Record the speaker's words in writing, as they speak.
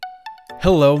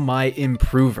Hello, my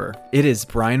improver. It is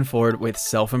Brian Ford with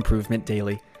Self Improvement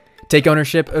Daily. Take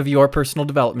ownership of your personal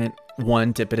development,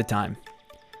 one tip at a time.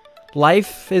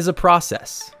 Life is a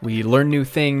process. We learn new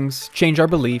things, change our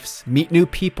beliefs, meet new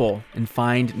people, and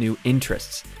find new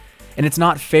interests. And it's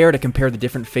not fair to compare the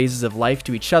different phases of life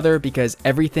to each other because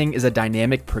everything is a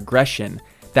dynamic progression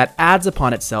that adds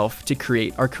upon itself to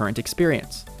create our current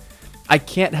experience. I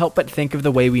can't help but think of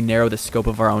the way we narrow the scope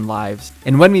of our own lives,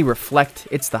 and when we reflect,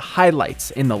 it's the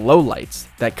highlights and the lowlights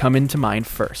that come into mind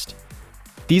first.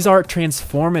 These are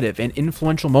transformative and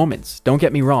influential moments, don't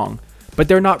get me wrong, but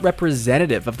they're not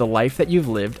representative of the life that you've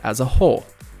lived as a whole.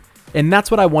 And that's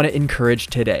what I want to encourage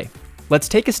today. Let's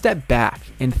take a step back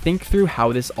and think through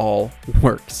how this all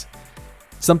works.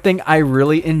 Something I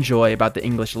really enjoy about the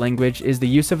English language is the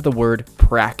use of the word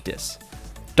practice.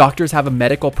 Doctors have a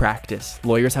medical practice,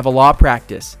 lawyers have a law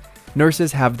practice,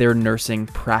 nurses have their nursing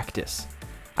practice.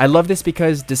 I love this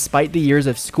because despite the years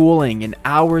of schooling and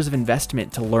hours of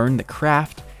investment to learn the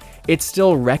craft, it's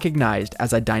still recognized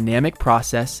as a dynamic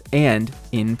process and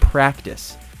in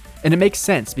practice. And it makes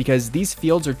sense because these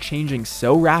fields are changing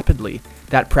so rapidly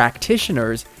that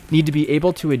practitioners need to be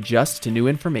able to adjust to new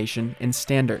information and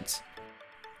standards.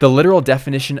 The literal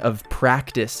definition of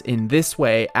practice in this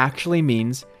way actually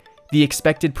means the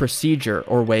expected procedure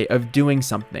or way of doing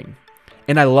something.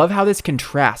 And I love how this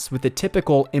contrasts with the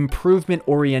typical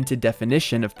improvement-oriented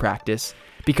definition of practice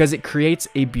because it creates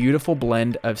a beautiful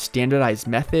blend of standardized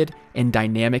method and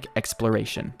dynamic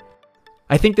exploration.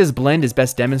 I think this blend is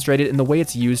best demonstrated in the way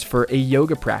it's used for a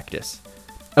yoga practice,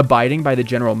 abiding by the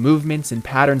general movements and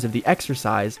patterns of the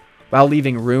exercise while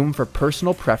leaving room for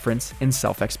personal preference and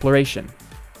self-exploration.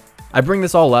 I bring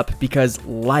this all up because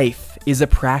life is a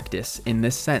practice in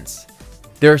this sense.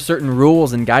 There are certain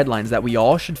rules and guidelines that we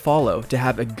all should follow to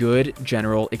have a good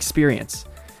general experience.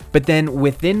 But then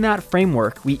within that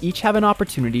framework, we each have an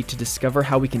opportunity to discover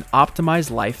how we can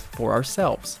optimize life for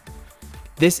ourselves.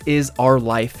 This is our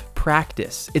life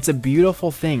practice. It's a beautiful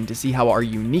thing to see how our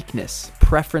uniqueness,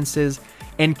 preferences,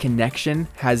 and connection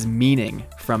has meaning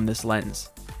from this lens.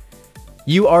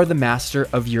 You are the master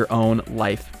of your own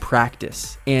life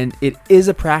practice, and it is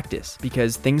a practice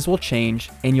because things will change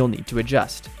and you'll need to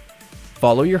adjust.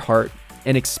 Follow your heart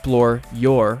and explore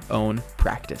your own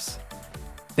practice.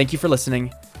 Thank you for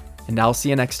listening, and I'll see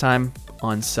you next time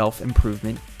on Self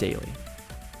Improvement Daily.